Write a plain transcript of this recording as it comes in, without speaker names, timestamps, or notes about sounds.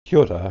Kia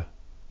ora,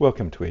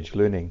 welcome to Edge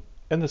Learning.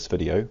 In this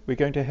video we're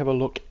going to have a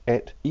look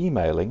at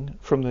emailing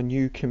from the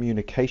new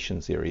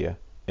communications area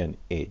in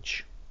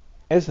Edge.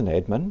 As an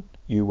admin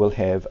you will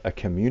have a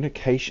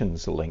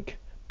communications link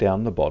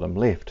down the bottom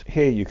left.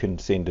 Here you can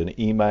send an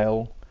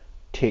email,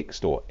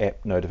 text or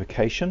app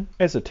notification.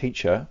 As a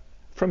teacher,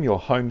 from your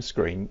home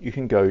screen you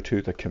can go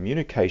to the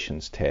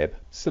communications tab,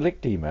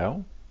 select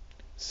email,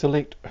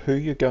 select who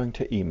you're going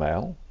to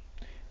email,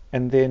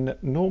 and then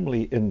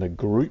normally in the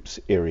groups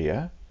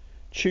area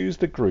choose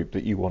the group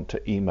that you want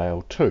to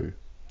email to.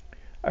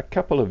 A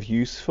couple of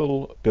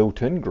useful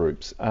built-in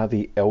groups are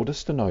the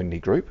eldest and only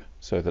group,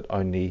 so that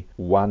only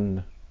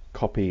one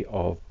copy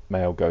of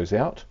mail goes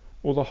out,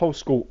 or the whole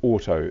school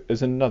auto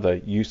is another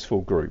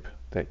useful group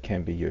that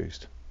can be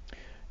used.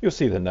 You'll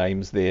see the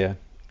names there,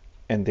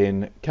 and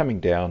then coming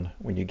down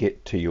when you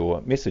get to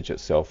your message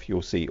itself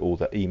you'll see all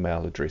the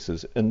email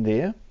addresses in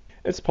there.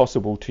 It's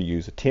possible to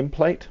use a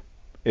template,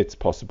 it's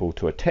possible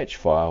to attach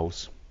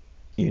files.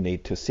 You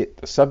need to set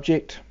the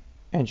subject,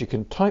 and you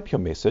can type your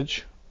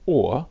message,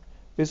 or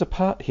there's a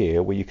part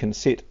here where you can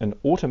set an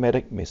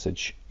automatic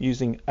message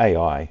using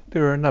AI.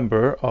 There are a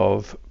number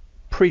of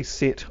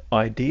preset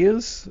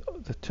ideas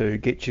to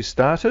get you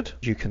started.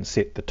 You can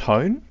set the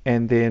tone,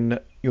 and then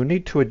you'll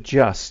need to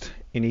adjust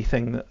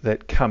anything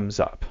that comes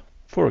up.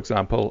 For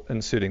example,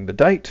 inserting the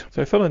date.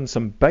 So fill in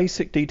some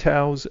basic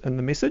details in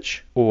the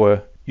message,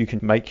 or you can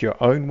make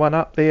your own one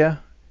up there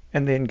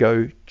and then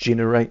go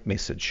generate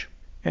message.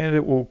 And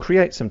it will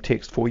create some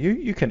text for you.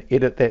 You can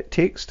edit that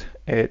text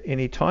at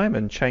any time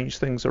and change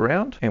things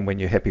around, and when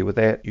you're happy with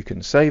that you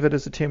can save it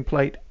as a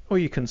template, or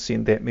you can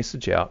send that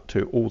message out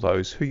to all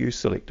those who you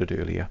selected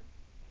earlier.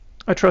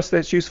 I trust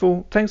that's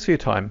useful. Thanks for your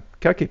time.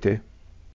 Ka kite.